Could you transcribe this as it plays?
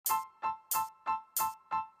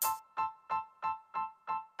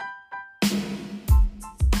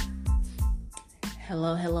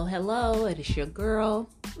Hello, hello, hello. It is your girl,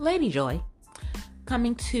 Lady Joy,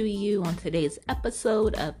 coming to you on today's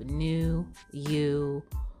episode of New You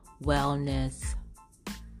Wellness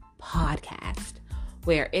Podcast,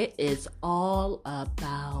 where it is all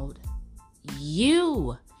about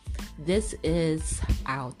you. This is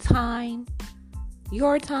our time,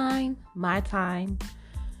 your time, my time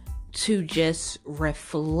to just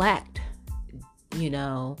reflect,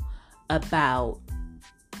 about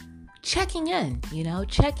checking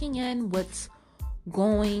in what's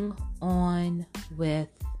going on with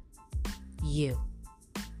you.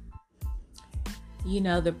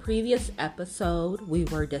 The previous episode we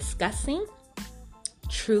were discussing,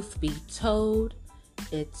 truth be told,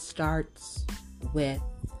 it starts with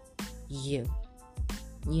you.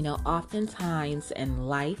 Oftentimes in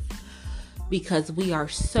life, because we are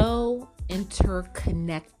so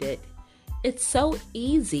interconnected, it's so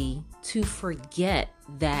easy to forget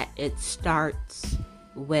that it starts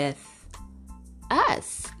with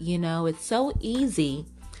us. It's so easy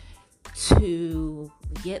to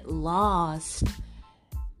get lost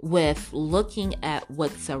with looking at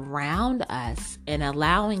what's around us and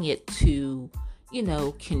allowing it to,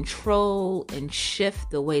 control and shift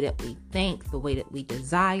the way that we think, the way that we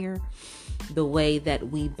desire, the way that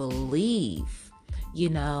we believe.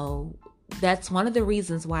 That's one of the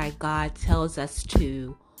reasons why God tells us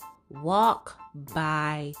to walk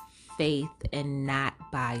by faith and not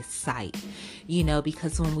by sight.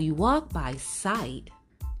 Because when we walk by sight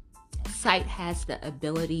has the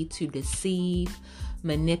ability to deceive,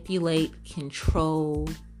 manipulate, control,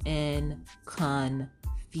 and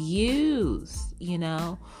confuse,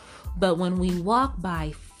 But when we walk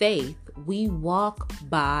by faith, we walk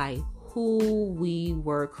by who we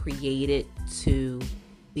were created to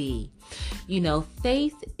be.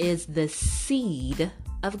 Faith is the seed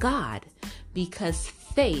of God, because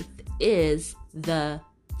faith is the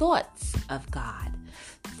thoughts of God.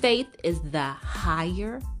 Faith is the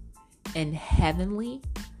higher and heavenly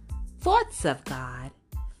thoughts of God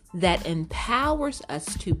that empowers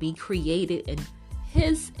us to be created in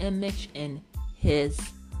His image and His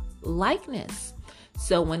likeness.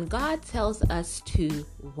 So when God tells us to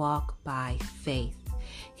walk by faith,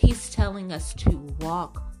 He's telling us to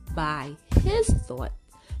walk by His thought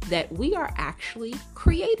that we are actually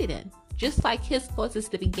created in. Just like His thoughts is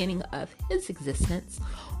the beginning of His existence,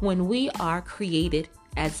 when we are created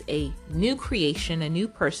as a new creation, a new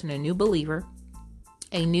person, a new believer,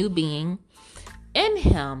 a new being in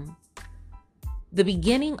Him, the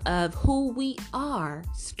beginning of who we are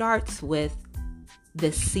starts with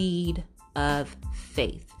the seed of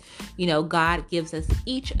faith. God gives us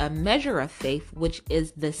each a measure of faith, which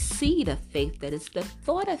is the seed of faith, that is the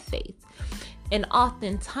thought of faith. And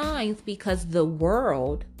oftentimes, because the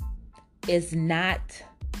world is not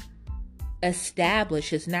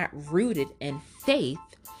established, is not rooted in faith,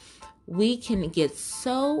 we can get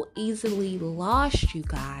so easily lost, you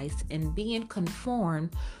guys, in being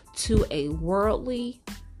conformed to a worldly,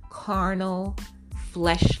 carnal,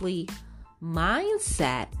 fleshly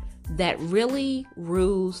mindset that really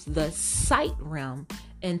rules the sight realm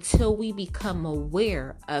until we become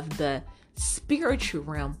aware of the spiritual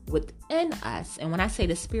realm within us. And when I say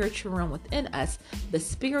the spiritual realm within us, the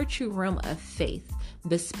spiritual realm of faith,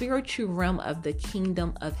 the spiritual realm of the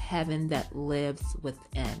kingdom of heaven that lives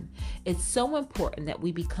within. It's so important that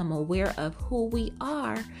we become aware of who we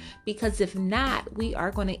are, because if not, we are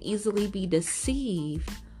going to easily be deceived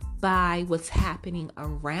by what's happening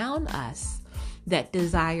around us that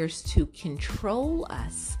desires to control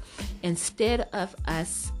us, instead of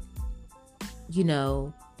us,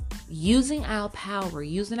 using our power,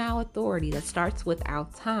 using our authority that starts with our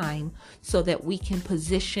time, so that we can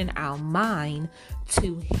position our mind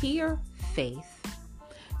to hear faith,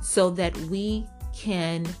 so that we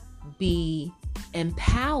can be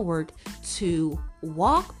empowered to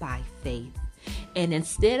walk by faith. And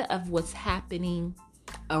instead of what's happening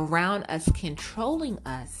around us controlling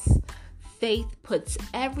us, faith puts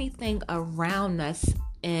everything around us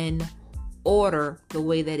in order the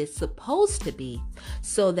way that it's supposed to be,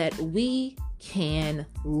 so that we can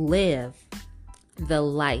live the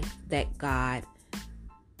life that God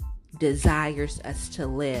desires us to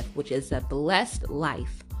live, which is a blessed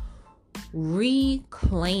life,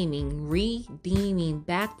 reclaiming, redeeming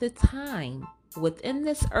back the time within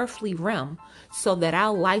this earthly realm, so that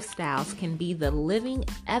our lifestyles can be the living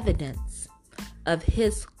evidence of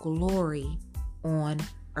His glory on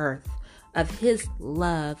earth, of His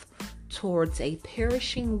love towards a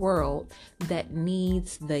perishing world that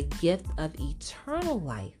needs the gift of eternal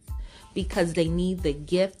life, because they need the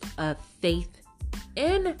gift of faith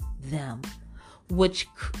in them. which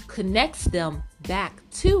connects them back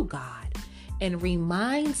to God and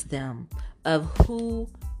reminds them of who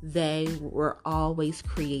they were always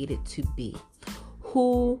created to be,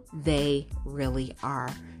 who they really are,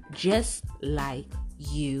 just like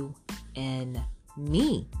you and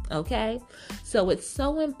me. Okay. So it's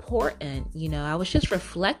so important. I was just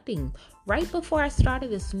reflecting right before I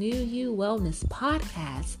started this New You Wellness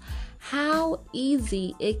podcast, how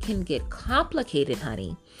easy it can get complicated,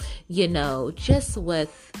 honey. Just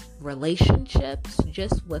with relationships,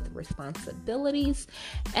 just with responsibilities,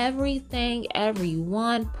 everything,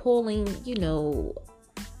 everyone pulling,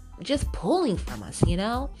 just pulling from us,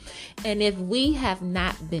 And if we have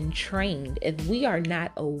not been trained, if we are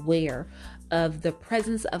not aware of the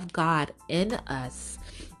presence of God in us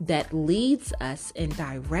that leads us and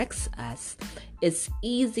directs us, it's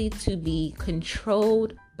easy to be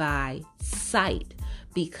controlled by sight,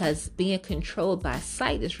 because being controlled by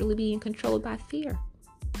sight is really being controlled by fear.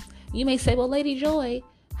 You may say, well, Lady Joy,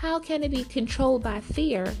 how can it be controlled by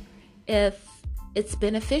fear if it's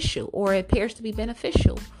beneficial or it appears to be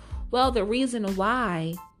beneficial? Well, the reason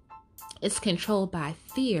why it's controlled by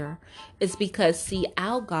fear is because, see,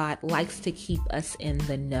 our God likes to keep us in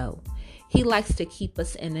the know. He likes to keep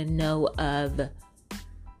us in the know of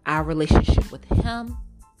our relationship with Him,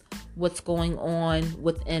 what's going on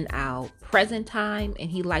within our present time, and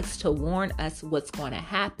He likes to warn us what's going to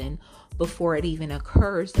happen before it even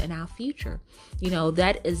occurs in our future.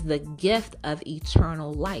 That is the gift of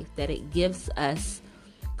eternal life, that it gives us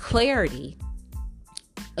clarity.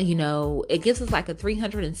 It gives us like a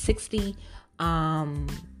 360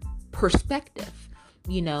 perspective,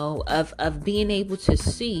 of being able to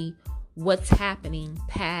see what's happening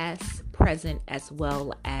past, present, as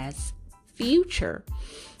well as future.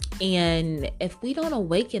 And if we don't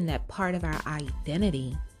awaken that part of our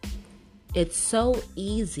identity, it's so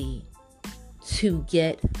easy to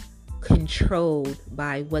get controlled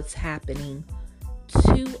by what's happening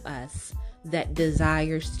to us that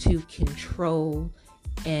desires to control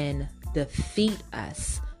and defeat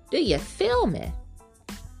us. Do you feel me?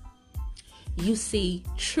 You see,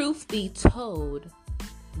 truth be told,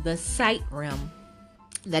 the sight realm,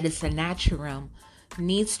 that is the natural realm,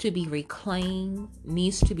 needs to be reclaimed,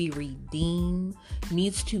 needs to be redeemed,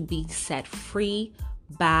 needs to be set free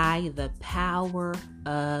by the power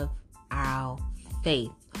of our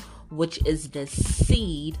faith, which is the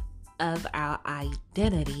seed of our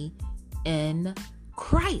identity in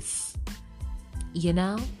Christ.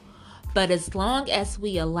 But as long as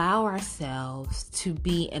we allow ourselves to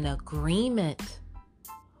be in agreement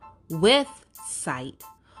with sight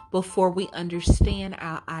before we understand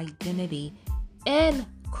our identity in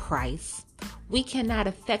Christ, we cannot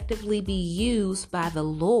effectively be used by the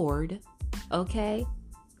Lord, okay,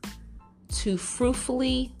 to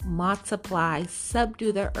fruitfully multiply,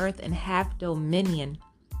 subdue the earth, and have dominion,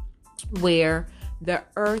 where the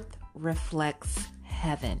earth reflects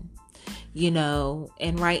heaven.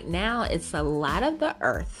 And right now it's a lot of the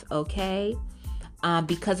earth, okay,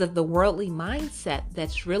 because of the worldly mindset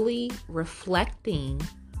that's really reflecting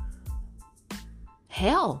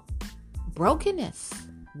hell, brokenness,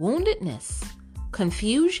 woundedness,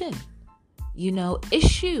 confusion,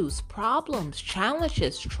 issues, problems,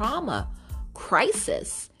 challenges, trauma,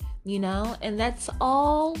 crisis, and that's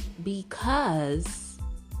all because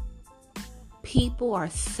people are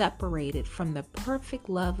separated from the perfect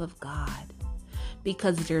love of God,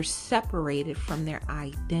 because they're separated from their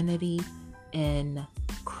identity in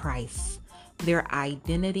Christ, their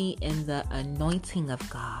identity in the anointing of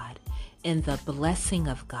God, in the blessing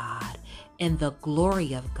of God, in the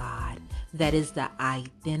glory of God, that is the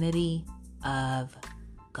identity of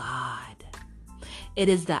God. It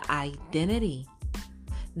is the identity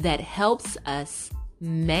that helps us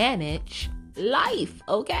manage life,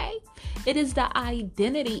 okay? It is the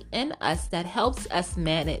identity in us that helps us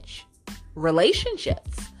manage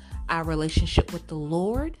relationships, our relationship with the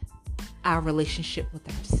Lord, our relationship with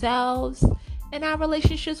ourselves, and our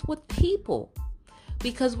relationships with people,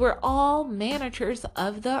 because we're all managers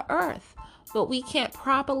of the earth, but we can't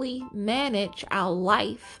properly manage our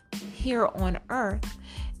life here on earth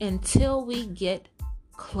until we get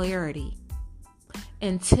clarity,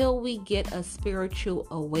 until we get a spiritual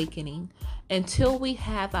awakening, until we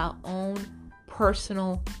have our own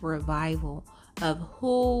personal revival of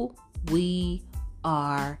who we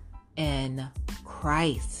are in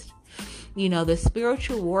Christ. The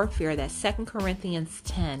spiritual warfare that 2 Corinthians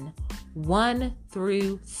 10,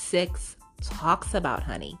 1-6 talks about,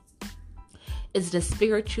 honey, is the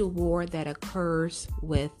spiritual war that occurs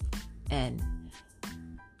within.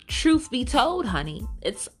 truth be told, honey,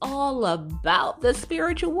 it's all about the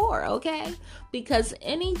spiritual war, okay? Because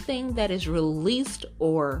anything that is released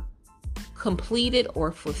or completed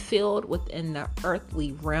or fulfilled within the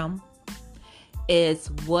earthly realm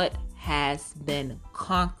is what has been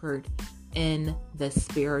conquered in the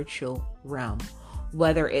spiritual realm.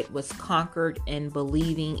 Whether it was conquered in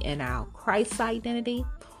believing in our Christ identity,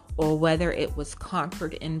 or whether it was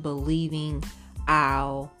conquered in believing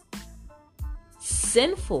our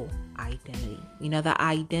sinful identity. You know, the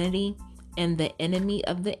identity and the enemy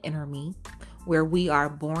of the enemy, where we are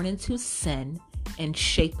born into sin and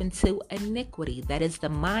shaped into iniquity. That is the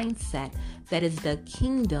mindset. That is the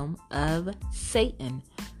kingdom of Satan,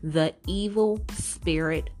 the evil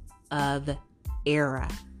spirit of error,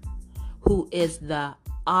 who is the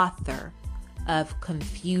author of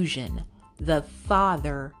confusion, the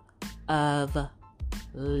father of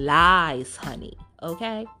lies, honey.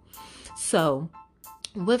 Okay? So,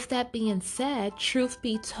 with that being said, truth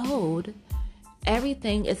be told,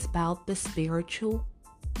 everything is about the spiritual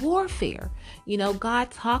warfare. You know,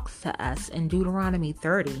 God talks to us in Deuteronomy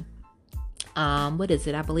 30. What is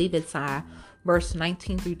it? I believe it's verse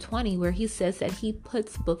 19 through 20, where he says that he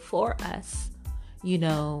puts before us, you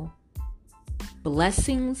know,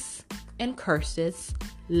 blessings and curses,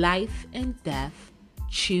 life and death.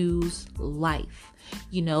 Choose life.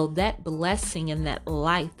 You know, that blessing and that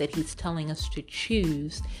life that he's telling us to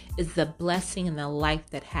choose is the blessing and the life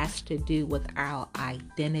that has to do with our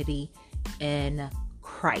identity in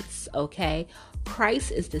Christ. Okay?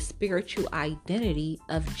 Christ is the spiritual identity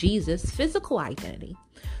of Jesus' physical identity,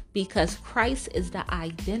 because Christ is the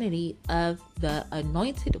identity of the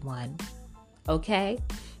anointed one. Okay?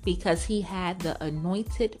 Because he had the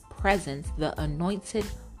anointed presence, the anointed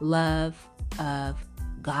love of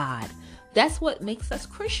God. That's what makes us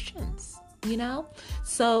Christians, you know?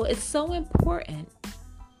 So it's so important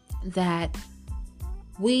that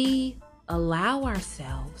we allow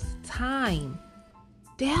ourselves time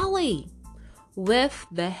daily with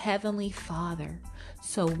the Heavenly Father,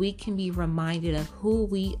 so we can be reminded of who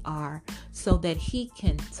we are, so that he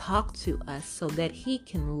can talk to us, so that he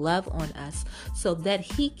can love on us, so that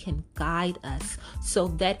he can guide us, so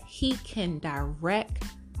that he can direct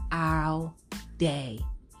our day,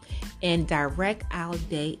 and direct our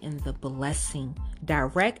day in the blessing,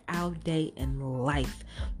 direct our day in life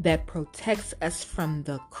that protects us from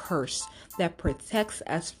the curse, that protects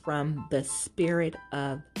us from the spirit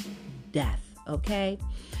of death. Okay?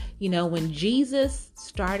 You know, when Jesus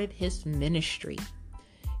started his ministry,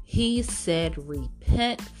 he said,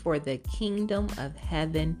 repent, for the kingdom of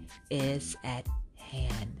heaven is at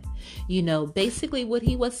hand. You know, basically what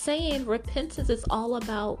he was saying, repentance is all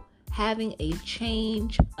about having a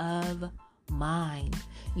change of mind.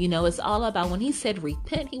 You know, it's all about, when he said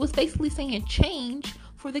repent, he was basically saying change,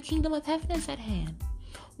 for the kingdom of heaven is at hand.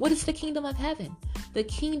 What is the kingdom of heaven? The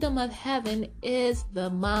kingdom of heaven is the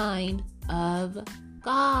mind of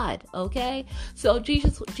God. Okay? So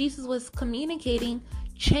Jesus was communicating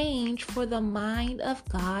change, for the mind of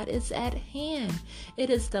God is at hand.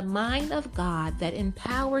 It is the mind of God that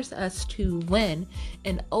empowers us to win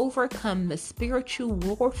and overcome the spiritual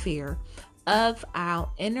warfare of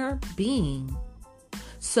our inner being,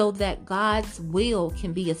 so that God's will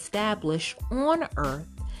can be established on earth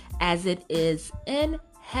as it is in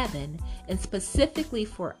heaven, and specifically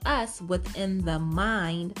for us within the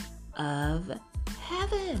mind of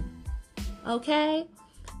heaven. Okay?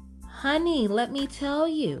 Honey, let me tell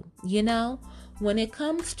you, you know, when it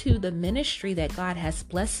comes to the ministry that God has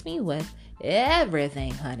blessed me with,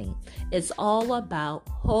 everything, honey, it's all about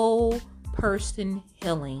whole person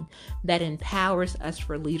healing that empowers us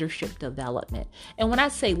for leadership development. And when I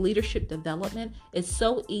say leadership development, it's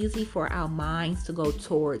so easy for our minds to go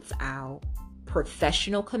towards our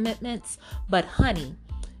professional commitments. But honey,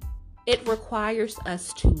 it requires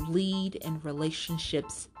us to lead in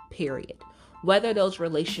relationships, period. Whether those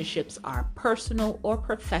relationships are personal or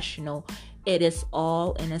professional, it is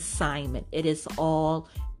all an assignment. It is all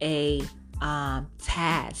a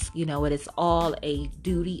task. You know, it is all a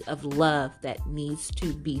duty of love that needs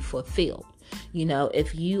to be fulfilled. You know,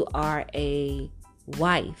 if you are a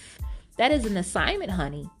wife, that is an assignment,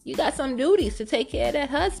 honey. You got some duties to take care of that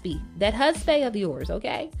husband of yours,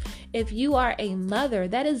 okay? If you are a mother,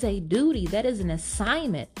 that is a duty. That is an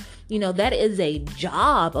assignment. You know, that is a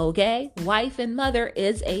job, okay? Wife and mother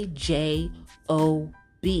is a job.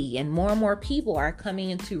 And more people are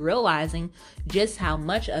coming into realizing just how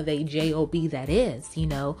much of a job that is, you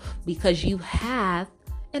know, because you have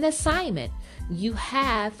an assignment. You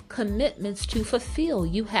have commitments to fulfill.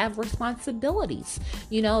 You have responsibilities.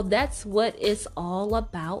 That's what it's all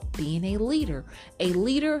about being a leader. A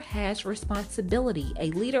leader has responsibility.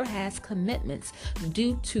 A leader has commitments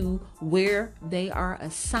due to where they are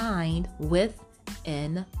assigned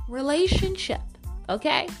within relationship.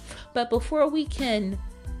 Okay? But before we can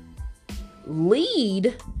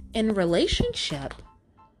lead in relationship,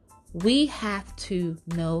 we have to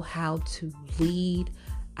know how to lead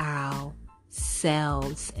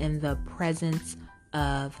ourselves in the presence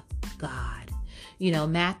of God.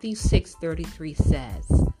 Matthew 6:33 says,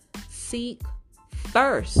 "Seek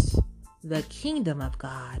first the kingdom of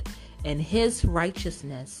God and his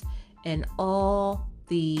righteousness, and all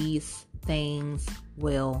these things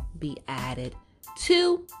will be added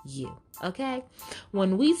to you." Okay?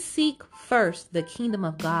 When we seek first the kingdom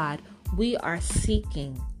of God, we are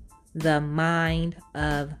seeking the mind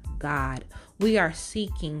of God. We are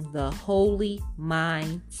seeking the holy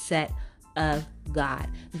mindset of God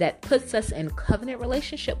that puts us in covenant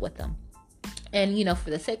relationship with him. And,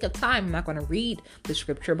 for the sake of time, I'm not going to read the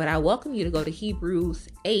scripture, but I welcome you to go to Hebrews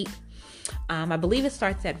 8. I believe it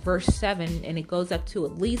starts at verse 7 and it goes up to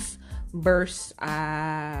at least verse,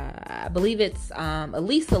 I believe it's at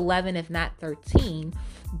least 11, if not 13.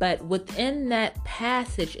 But within that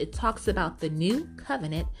passage, it talks about the new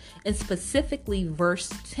covenant, and specifically verse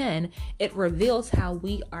 10, it reveals how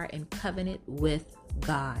we are in covenant with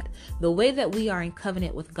God. The way that we are in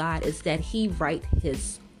covenant with God is that he writes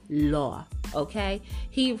his law, okay?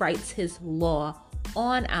 He writes his law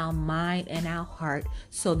on our mind and our heart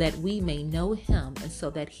so that we may know him and so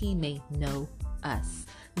that he may know us.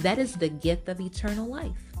 That is the gift of eternal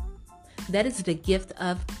life. That is the gift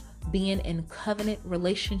of being in covenant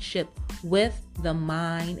relationship with the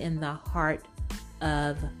mind and the heart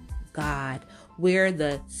of God, where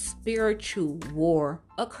the spiritual war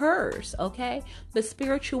occurs, okay? The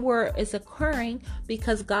spiritual war is occurring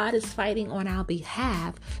because God is fighting on our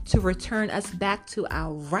behalf to return us back to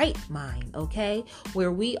our right mind, okay?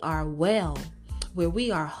 Where we are well, where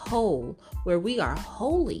we are whole, where we are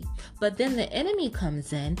holy. But then the enemy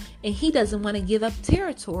comes in and he doesn't want to give up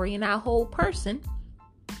territory in our whole person.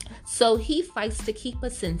 So he fights to keep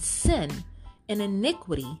us in sin and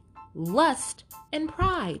iniquity, lust and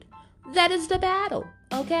pride. That is the battle,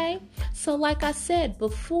 okay? So like I said,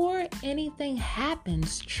 before anything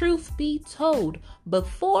happens, truth be told,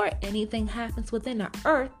 before anything happens within the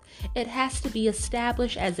earth, it has to be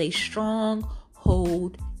established as a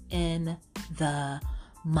stronghold in the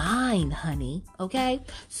mind, honey, okay?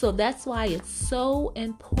 So that's why it's so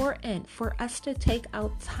important for us to take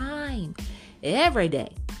out time every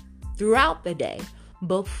day, throughout the day,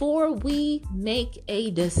 before we make a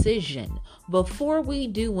decision, before we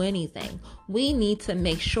do anything. We need to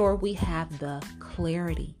make sure we have the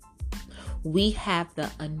clarity. We have the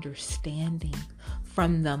understanding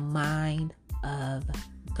from the mind of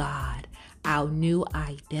God, our new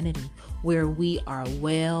identity, where we are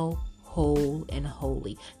well, whole, and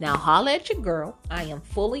holy. Now, holla at your girl. I am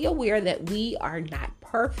fully aware that we are not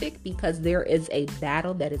perfect because there is a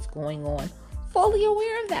battle that is going on. Fully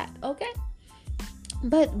aware of that, okay?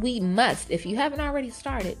 But we must, if you haven't already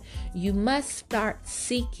started, you must start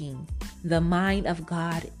seeking the mind of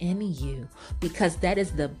God in you, because that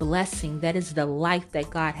is the blessing, that is the life that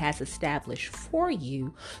God has established for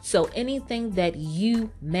you. So anything that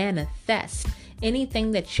you manifest,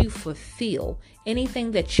 anything that you fulfill,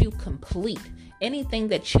 anything that you complete, anything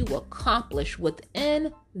that you accomplish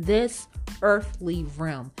within this earthly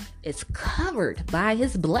realm is covered by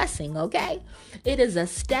his blessing, okay? It is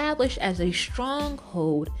established as a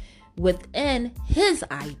stronghold within his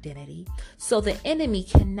identity, so the enemy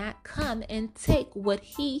cannot come and take what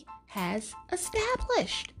he has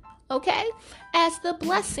established, okay, as the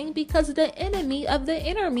blessing, because the enemy of the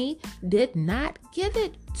enemy did not give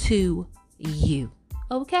it to you,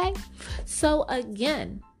 okay? So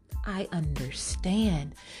again, I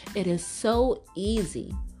understand it is so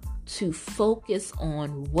easy to focus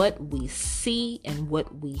on what we see and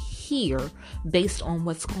what we hear based on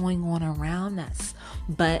what's going on around us.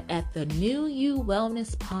 But at the New You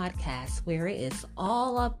Wellness Podcast, where it is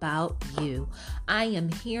all about you, I am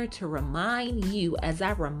here to remind you, as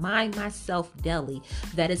I remind myself daily,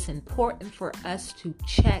 that it's important for us to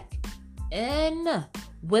check in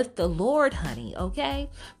with the Lord, honey, okay?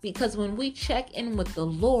 Because when we check in with the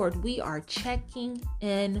Lord, we are checking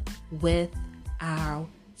in with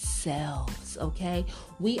ourselves, okay?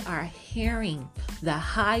 We are hearing the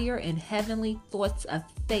higher and heavenly thoughts of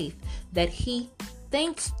faith that he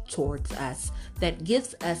thinks towards us, that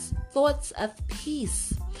gives us thoughts of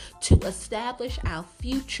peace. to establish our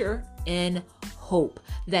future in hope,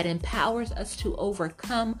 that empowers us to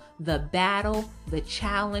overcome the battle, the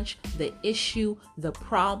challenge, the issue, the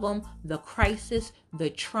problem, the crisis, the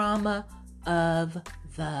trauma of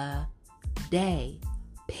the day.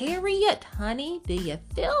 Period, honey. Do you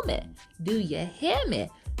feel me? Do you hear me?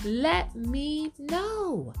 Let me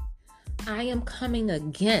know. I am coming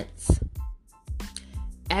against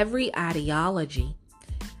every ideology,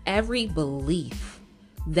 every belief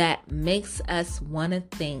that makes us want to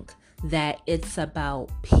think that it's about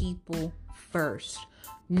people first.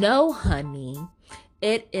 No, honey.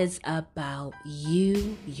 It is about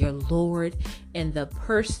you, your Lord, and the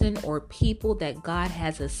person or people that God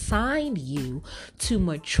has assigned you to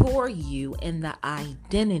mature you in the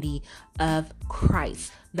identity of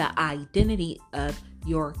Christ, the identity of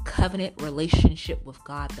your covenant relationship with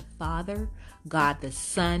God the Father, God the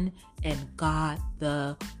Son, and God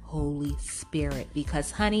the Holy Spirit. Because,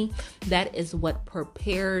 honey, that is what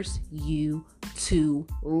prepares you to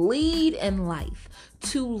lead in life,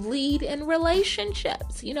 to lead in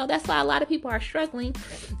relationships. That's why a lot of people are struggling,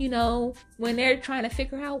 when they're trying to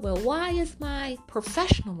figure out, well, why is my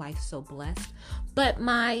professional life so blessed, but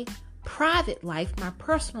my private life, my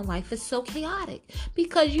personal life is so chaotic?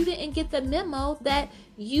 Because you didn't get the memo that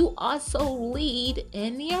you also lead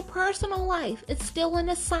in your personal life. It's still an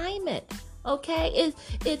assignment. Okay,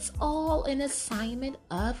 it's all an assignment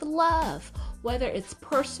of love, whether it's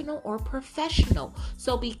personal or professional.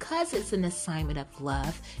 So because it's an assignment of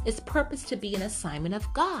love, it's purposed to be an assignment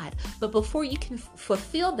of God. But before you can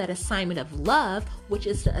fulfill that assignment of love, which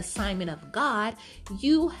is the assignment of God,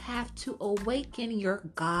 you have to awaken your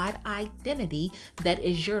God identity, that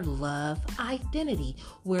is your love identity,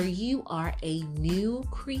 where you are a new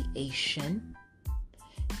creation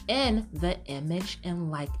in the image and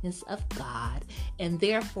likeness of God, and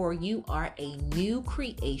therefore you are a new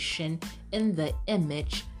creation in the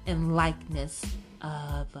image and likeness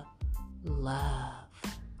of love.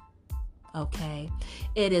 Okay?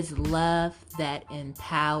 It is love that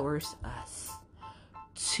empowers us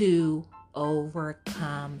to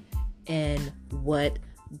overcome in what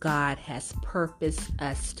God has purposed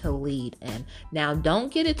us to lead in. Now,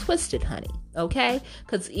 don't get it twisted, honey, okay?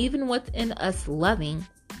 Because even within us loving,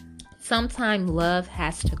 sometimes love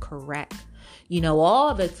has to correct.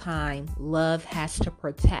 All the time, love has to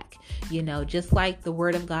protect. Just like the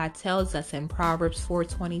word of God tells us in Proverbs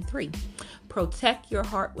 4:23. Protect your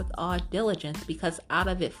heart with all diligence, because out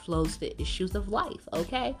of it flows the issues of life,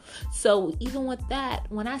 okay? So even with that,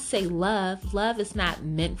 when I say love is not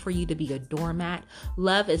meant for you to be a doormat.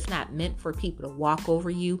 Love is not meant for people to walk over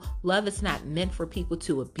you. Love is not meant for people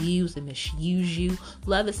to abuse and misuse you.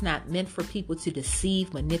 Love is not meant for people to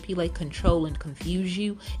deceive, manipulate, control, and confuse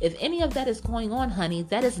you. If any of that is going on, honey,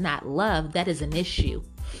 that is not love. That is an issue.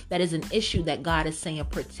 That is an issue that God is saying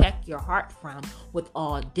protect your heart from with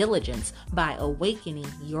all diligence by awakening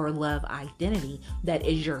your love identity, that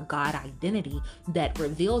is your God identity, that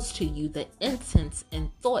reveals to you the intents and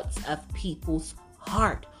thoughts of people's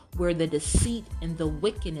heart, where the deceit and the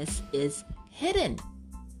wickedness is hidden.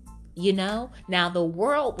 Now the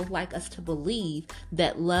world would like us to believe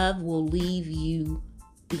that love will leave you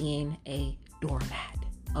being a doormat.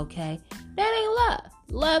 Okay? That ain't love.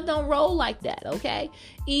 Love don't roll like that, okay?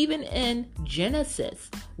 Even in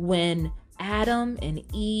Genesis, when Adam and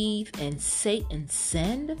Eve and Satan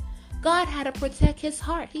sinned, God had to protect his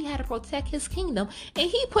heart. He had to protect his kingdom.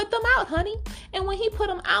 And he put them out, honey. And when he put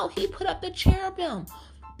them out, he put up the cherubim,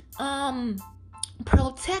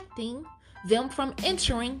 protecting them from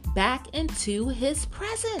entering back into his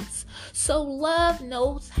presence. So love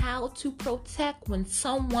knows how to protect when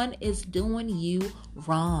someone is doing you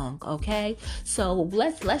wrong, okay? So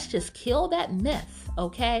let's just kill that myth,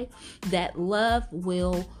 okay? That love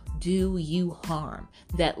will do you harm.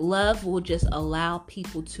 That love will just allow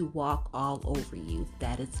people to walk all over you.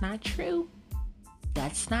 That is not true.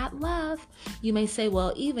 That's not love. You may say,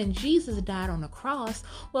 well, even Jesus died on the cross.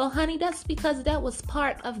 Well, honey, that's because that was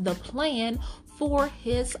part of the plan for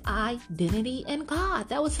his identity in God.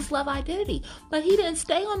 That was his love identity. But he didn't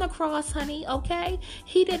stay on the cross, honey, okay?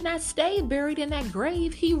 He did not stay buried in that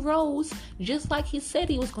grave. He rose just like he said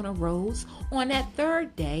he was going to rose on that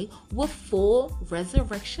third day with full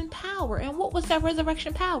resurrection power. And what was that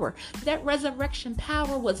resurrection power? That resurrection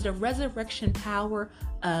power was the resurrection power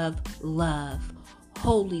of love.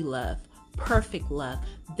 Holy love, perfect love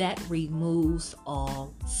that removes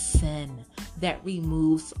all sin, that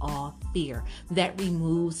removes all fear, that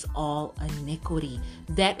removes all iniquity,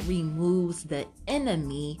 that removes the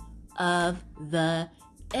enemy of the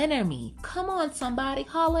enemy. Come on, somebody,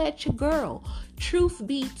 holla at your girl. Truth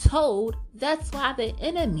be told, that's why the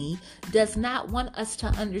enemy does not want us to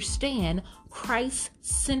understand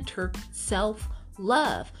Christ-centered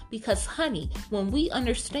self-love. Because, honey, when we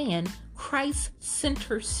understand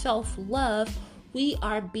Christ-centered self-love, we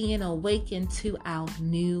are being awakened to our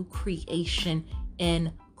new creation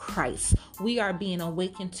in Christ. We are being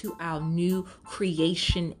awakened to our new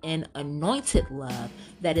creation in anointed love.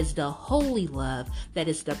 That is the holy love. That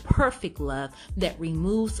is the perfect love that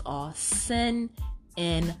removes all sin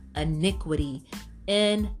and iniquity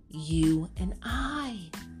in you and I.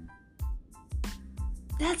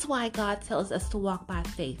 That's why God tells us to walk by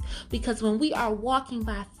faith. Because when we are walking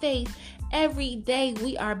by faith, every day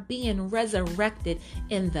we are being resurrected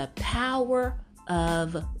in the power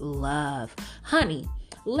of love. Honey,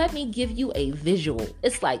 let me give you a visual.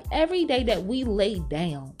 It's like every day that we lay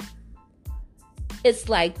down, it's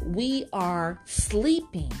like we are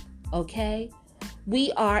sleeping, okay?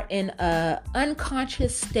 We are in an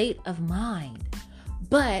unconscious state of mind,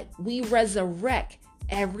 but we resurrect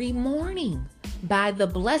every morning by the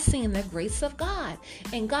blessing and the grace of God.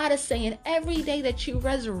 And God is saying every day that you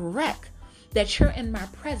resurrect, that you're in my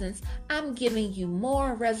presence, I'm giving you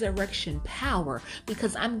more resurrection power,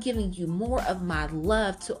 because I'm giving you more of my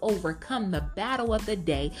love to overcome the battle of the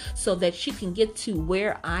day, so that you can get to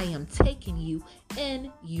where I am taking you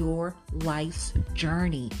in your life's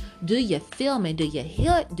journey. Do you feel me? Do you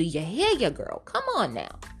hear it? Do you hear your girl? Come on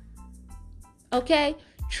now. Okay?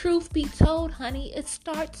 Truth be told, honey, it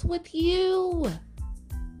starts with you.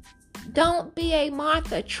 Don't be a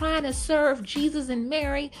Martha trying to serve Jesus and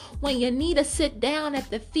Mary when you need to sit down at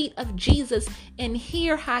the feet of Jesus and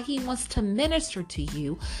hear how he wants to minister to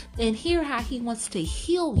you and hear how he wants to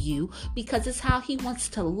heal you, because it's how he wants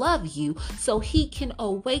to love you, so he can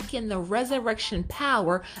awaken the resurrection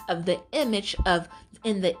power of the image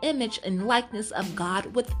and likeness of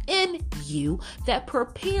God within you, that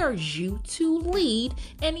prepares you to lead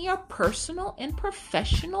in your personal and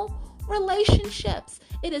professional relationships.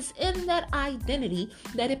 It is in that identity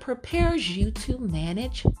that it prepares you to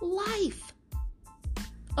manage life.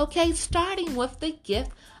 Okay, starting with the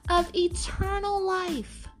gift of eternal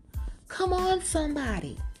life. Come on,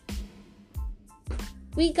 somebody.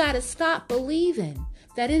 We got to stop believing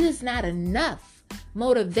that it is not enough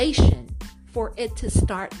motivation for it to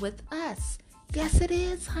start with us. Yes, it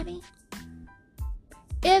is, honey.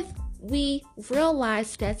 If we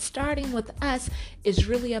realize that starting with us is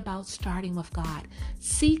really about starting with God.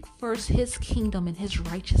 Seek first his kingdom and his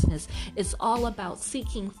righteousness. It's all about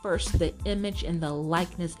seeking first the image and the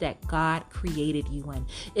likeness that God created you in.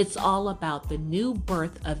 It's all about the new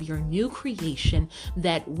birth of your new creation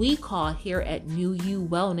that we call here at New You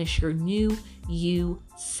Wellness, your new you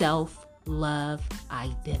self-love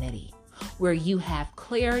identity, where you have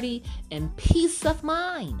clarity and peace of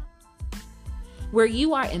mind, where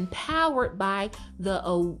you are empowered by the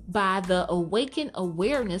awakened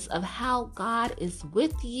awareness of how God is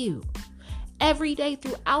with you every day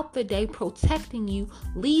throughout the day, protecting you,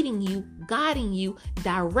 leading you, guiding you,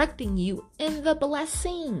 directing you in the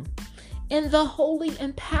blessing, in the holy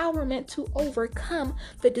empowerment to overcome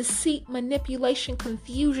the deceit, manipulation,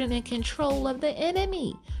 confusion, and control of the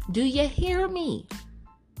enemy. Do you hear me?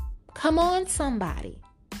 Come on, somebody.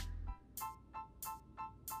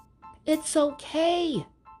 It's okay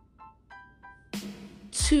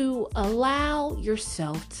to allow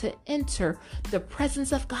yourself to enter the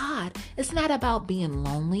presence of God. It's not about being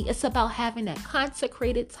lonely. It's about having that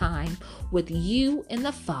consecrated time with you and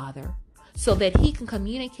the Father, so that he can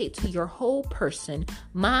communicate to your whole person,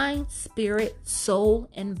 mind, spirit, soul,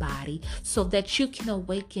 and body, so that you can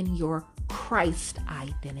awaken your Christ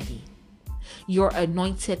identity, your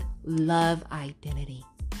anointed love identity,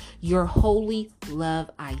 your holy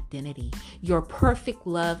love identity, your perfect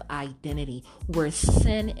love identity, where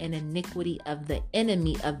sin and iniquity of the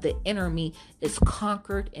enemy is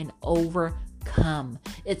conquered and overcome.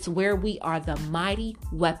 It's where we are the mighty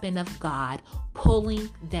weapon of God,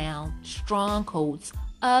 pulling down strongholds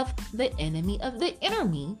of the enemy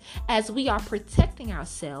as we are protecting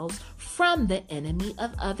ourselves from the enemy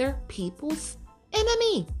of other people's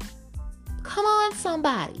enemy. Come on,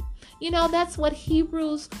 somebody. That's what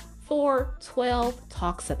Hebrews 4:12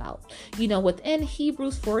 talks about. Within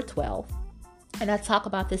Hebrews 4:12, and I talk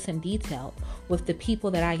about this in detail with the people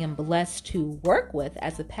that I am blessed to work with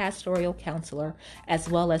as a pastoral counselor, as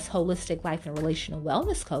well as holistic life and relational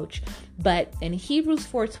wellness coach. But in Hebrews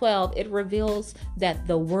 4:12, it reveals that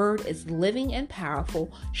the word is living and powerful,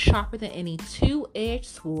 sharper than any two-edged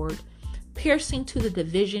sword, piercing to the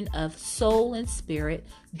division of soul and spirit,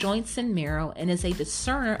 joints and marrow, and is a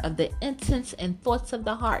discerner of the intents and thoughts of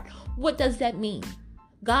the heart. What does that mean?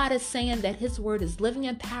 God is saying that his word is living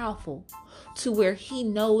and powerful to where he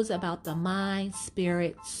knows about the mind,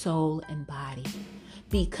 spirit, soul, and body,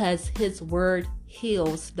 because his word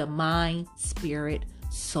heals the mind, spirit,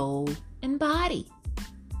 soul, and body.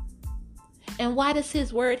 And why does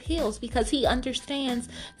his word heals? Because he understands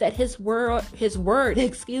that his word,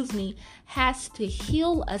 has to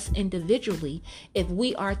heal us individually if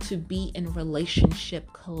we are to be in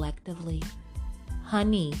relationship collectively.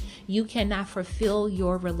 Honey, you cannot fulfill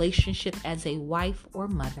your relationship as a wife or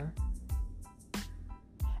mother,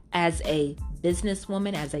 as a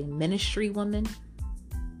businesswoman, as a ministry woman,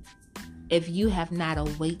 if you have not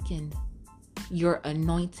awakened your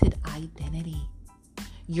anointed identity,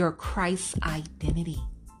 your Christ identity,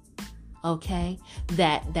 okay,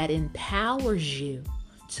 that empowers you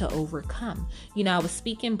to overcome. You know, I was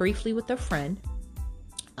speaking briefly with a friend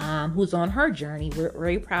who's on her journey. We're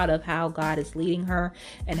very proud of how God is leading her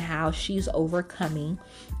and how she's overcoming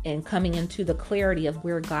and coming into the clarity of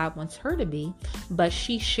where God wants her to be. But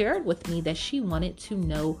she shared with me that she wanted to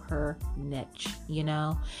know her niche, you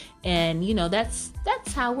know, and you know, that's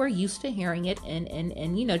how we're used to hearing it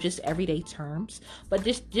and you know, just everyday terms. But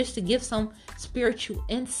just to give some spiritual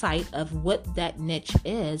insight of what that niche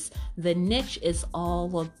is, the niche is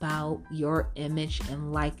all about your image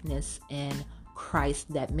and likeness in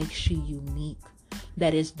Christ that makes you unique.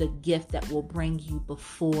 That is the gift that will bring you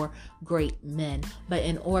before great men. But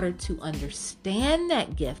in order to understand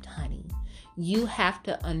that gift, honey, you have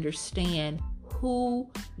to understand who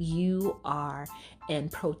you are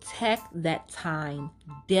and protect that time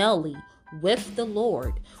daily with the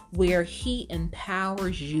Lord, where he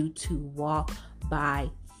empowers you to walk by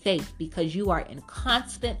faith, because you are in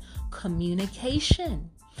constant communication.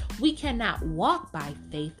 We cannot walk by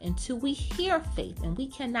faith until we hear faith, and we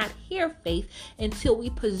cannot hear faith until we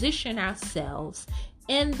position ourselves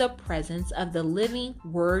in the presence of the living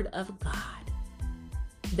Word of God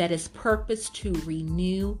that is purposed to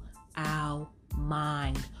renew our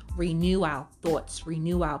mind, renew our thoughts,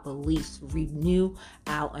 renew our beliefs, renew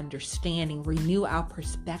our understanding, renew our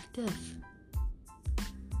perspective,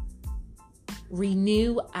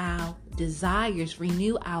 renew our desires,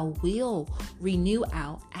 renew our will, renew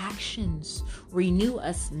our actions, renew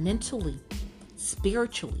us mentally,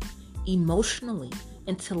 spiritually, emotionally,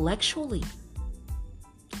 intellectually,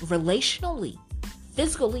 relationally,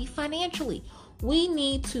 physically, financially. We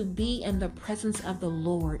need to be in the presence of the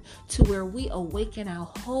Lord to where we awaken our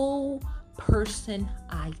whole person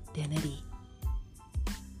identity,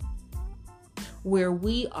 where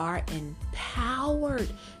we are empowered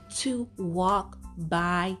to walk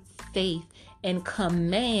by faith and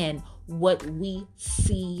command what we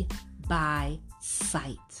see by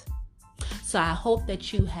sight. So I hope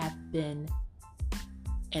that you have been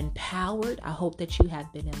empowered. I hope that you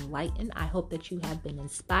have been enlightened. I hope that you have been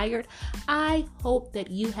inspired. I hope that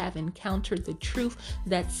you have encountered the truth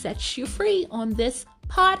that sets you free on this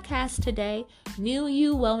podcast today, New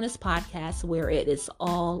You Wellness Podcast, where it is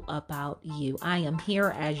all about you. I am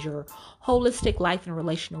here as your holistic life and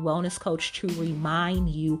relational wellness coach to remind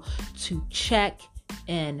you to check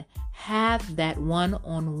and have that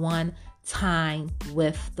one-on-one time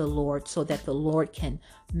with the Lord so that the Lord can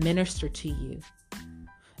minister to you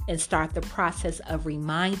and start the process of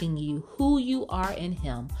reminding you who you are in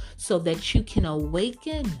Him so that you can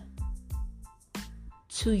awaken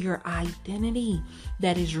to your identity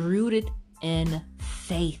that is rooted in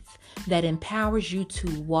faith, that empowers you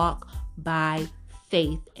to walk by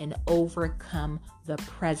faith and overcome the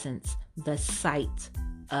presence, the sight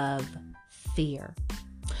of fear.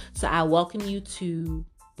 So I welcome you to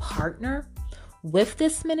partner with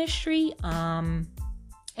this ministry.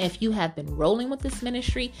 If you have been rolling with this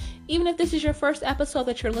ministry, even if this is your first episode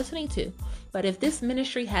that you're listening to, but if this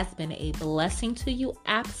ministry has been a blessing to you,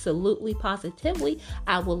 absolutely, positively,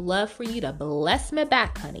 I would love for you to bless me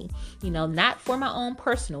back, honey. You know, not for my own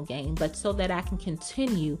personal gain, but so that I can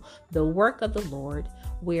continue the work of the Lord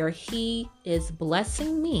where He is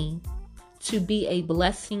blessing me to be a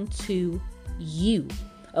blessing to you.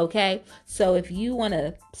 Okay? So if you want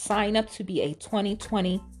to sign up to be a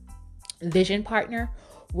 2020 vision partner,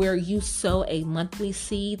 where you sow a monthly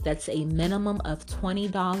seed that's a minimum of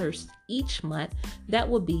 $20 each month, that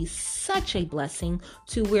will be such a blessing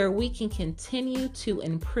to where we can continue to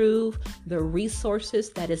improve the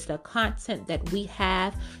resources, that is the content that we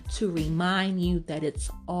have to remind you that it's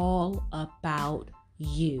all about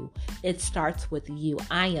you. It starts with you.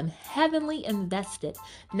 I am heavily invested,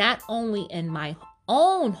 not only in my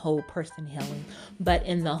own whole person healing, but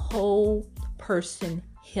in the whole person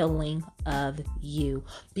healing of you,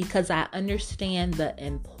 because I understand the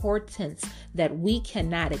importance that we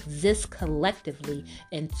cannot exist collectively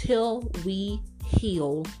until we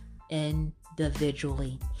heal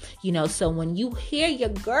individually. So when you hear your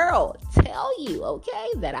girl tell you, okay,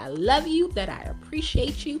 that I love you, that I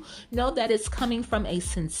appreciate you, know that it's coming from a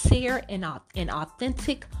sincere and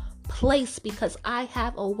authentic place, because I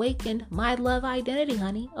have awakened my love identity,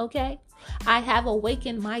 honey, okay? I have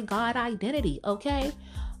awakened my God identity, okay?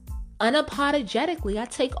 Unapologetically, I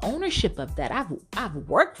take ownership of that. I've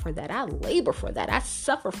worked for that. I labor for that. I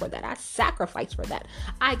suffer for that. I sacrifice for that.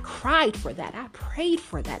 I cried for that. I prayed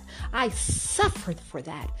for that. I suffered for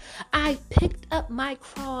that. I picked up my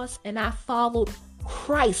cross and I followed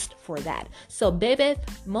Christ for that. So, baby,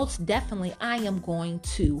 most definitely I am going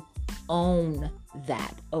to own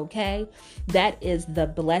that, okay? That is the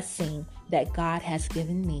blessing that God has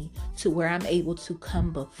given me, to where I'm able to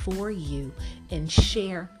come before you and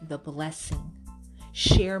share the blessing,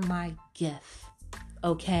 share my gift,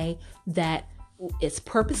 okay? That it's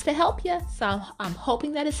purpose to help you. So I'm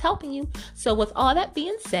hoping that it's helping you. So with all that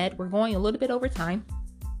being said, we're going a little bit over time,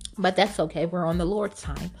 but that's okay. We're on the Lord's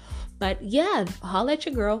time. But yeah, holla at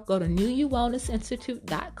your girl. Go to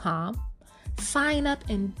newyouvellnessinstitute.com. Sign up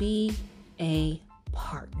and be a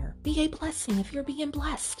partner. Be a blessing if you're being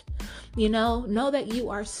blessed. Know that you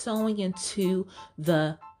are sowing into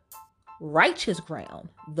the righteous ground,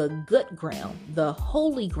 the good ground, the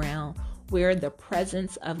holy ground, where the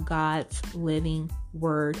presence of God's living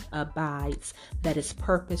word abides, that is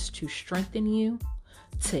purposed to strengthen you,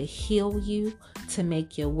 to heal you, to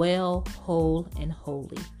make you well, whole, and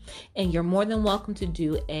holy. And you're more than welcome to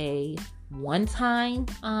do a one-time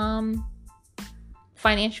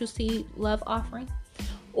financial seed love offering.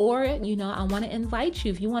 Or, I want to invite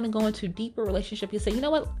you, if you want to go into a deeper relationship, you say, you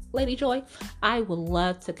know what, Lady Joy, I would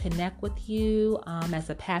love to connect with you as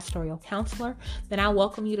a pastoral counselor. Then I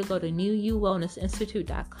welcome you to go to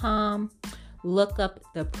newyouvellnessinstitute.com. Look up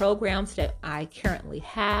the programs that I currently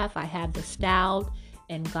have. I have the Styled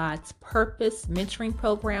and God's Purpose mentoring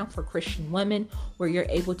program for Christian women, where you're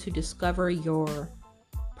able to discover your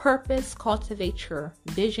purpose, cultivate your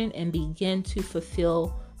vision, and begin to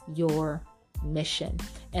fulfill your mission.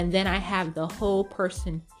 And then I have the whole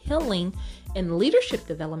person healing and leadership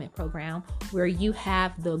development program, where you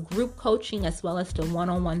have the group coaching as well as the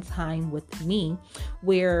one-on-one time with me,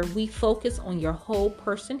 where we focus on your whole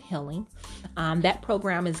person healing. That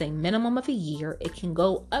program is a minimum of a year. It can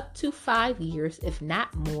go up to 5 years, if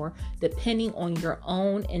not more, depending on your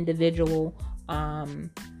own individual,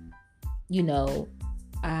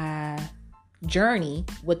 journey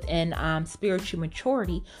within spiritual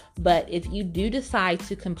maturity. But if you do decide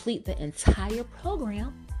to complete the entire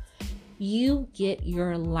program, you get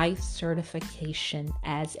your life certification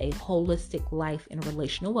as a holistic life and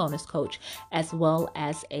relational wellness coach, as well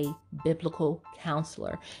as a biblical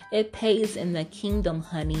counselor. It pays in the kingdom,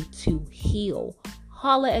 honey, to heal.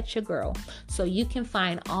 Holla at your girl. So you can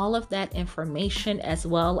find all of that information, as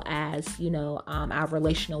well as, our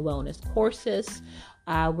relational wellness courses,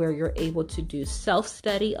 where you're able to do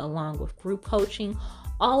self-study along with group coaching.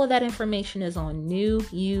 All of that information is on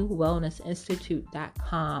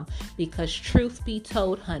newyouvellnessinstitute.com, because truth be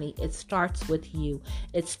told, honey, it starts with you.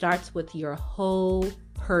 It starts with your whole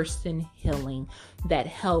person healing that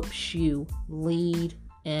helps you lead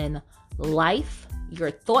in life,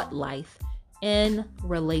 your thought life, in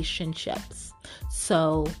relationships.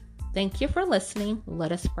 So thank you for listening.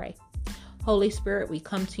 Let us pray. Holy Spirit, we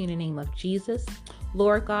come to you in the name of Jesus.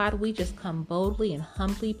 Lord God, we just come boldly and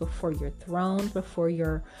humbly before your throne, before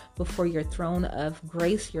your throne of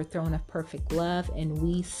grace, your throne of perfect love, and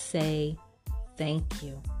we say thank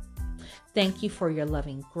you. Thank you for your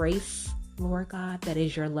loving grace, Lord God, that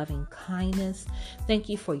is your loving kindness. Thank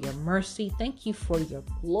you for your mercy. Thank you for your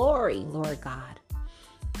glory, Lord God,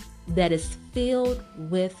 that is filled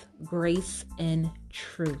with grace and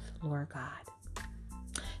truth, Lord God.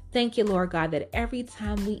 Thank you, Lord God, that every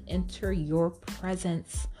time we enter your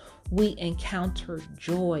presence, we encounter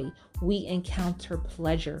joy, we encounter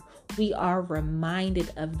pleasure. We are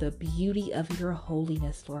reminded of the beauty of your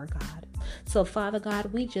holiness, Lord God. So, Father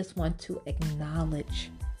God, we just want to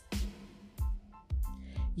acknowledge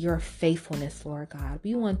your faithfulness, Lord God.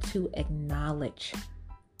 We want to acknowledge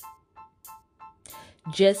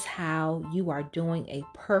just how you are doing a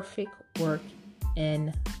perfect work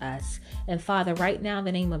in us. And Father, right now, in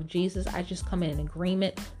the name of Jesus, I just come in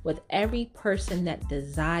agreement with every person that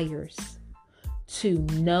desires to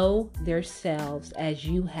know themselves as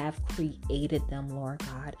you have created them, Lord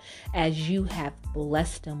God, as you have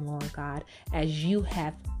blessed them, Lord God, as you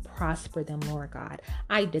have prospered them, Lord God.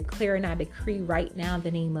 I declare and I decree right now in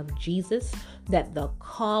the name of Jesus that the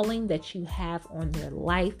calling that you have on their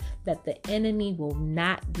life, that the enemy will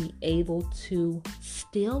not be able to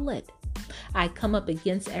steal it. I come up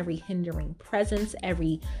against every hindering presence,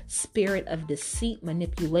 every spirit of deceit,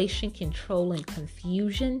 manipulation, control, and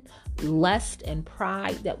confusion, lust, and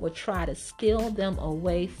pride that will try to steal them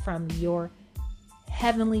away from your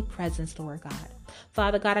heavenly presence, Lord God.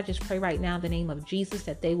 Father God, I just pray right now in the name of Jesus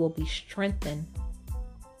that they will be strengthened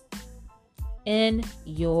in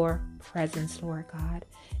your presence, Lord God.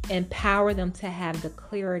 Empower them to have the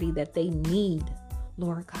clarity that they need,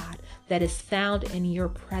 Lord God, that is found in your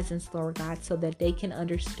presence, Lord God, so that they can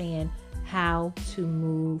understand how to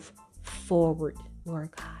move forward,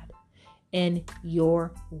 Lord God, in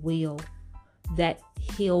your will that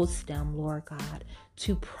heals them, Lord God,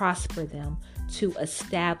 to prosper them, to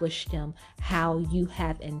establish them how you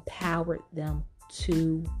have empowered them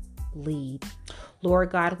to lead.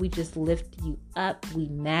 Lord God, we just lift you up. We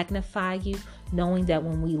magnify you, knowing that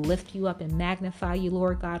when we lift you up and magnify you,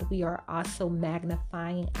 Lord God, we are also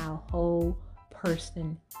magnifying our whole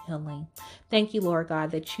person healing. Thank you, Lord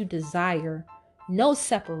God, that you desire no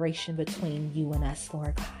separation between you and us,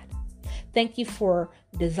 Lord God. Thank you for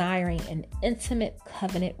desiring an intimate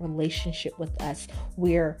covenant relationship with us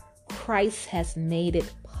where Christ has made it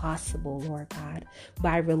possible, Lord God,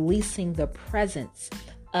 by releasing the presence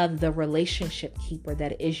of the relationship keeper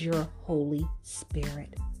that is your Holy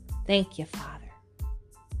Spirit. Thank you, Father.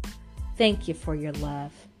 Thank you for your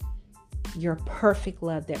love, your perfect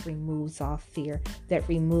love that removes all fear, that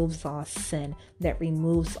removes all sin, that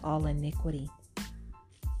removes all iniquity.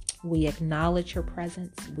 We acknowledge your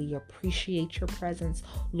presence. We appreciate your presence.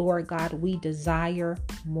 Lord God, we desire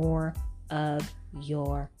more of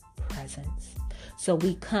your presence. So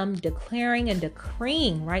we come declaring and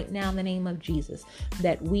decreeing right now in the name of Jesus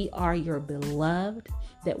that we are your beloved,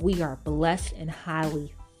 that we are blessed and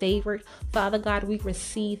highly favored. Father God, we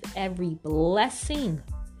receive every blessing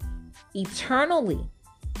eternally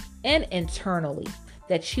and internally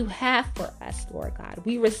that you have for us, Lord God.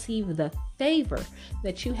 We receive the favor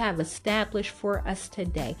that you have established for us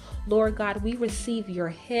today. Lord God, we receive your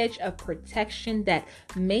hedge of protection that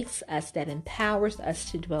makes us, that empowers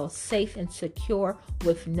us to dwell safe and secure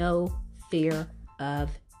with no fear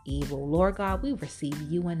of evil. Lord God, we receive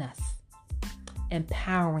you and us,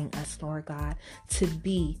 empowering us, Lord God, to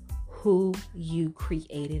be who you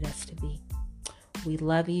created us to be. We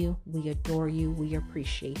love you. We adore you. We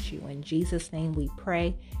appreciate you. In Jesus' name we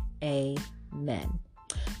pray. Amen.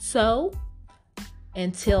 So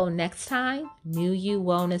until next time,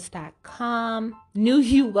 NewYouWellness.com, New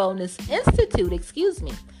You Wellness Institute,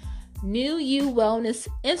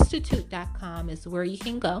 NewYouWellnessInstitute.com is where you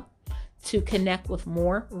can go to connect with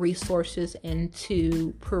more resources and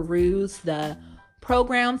to peruse the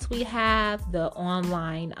programs we have, the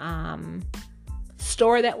online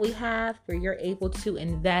store that we have where you're able to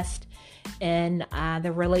invest in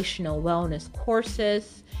the relational wellness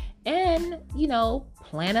courses and,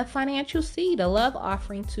 plant a financial seed, a love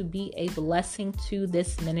offering to be a blessing to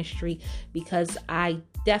this ministry, because I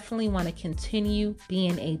definitely want to continue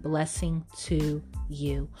being a blessing to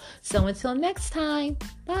you. So until next time,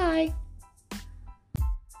 bye.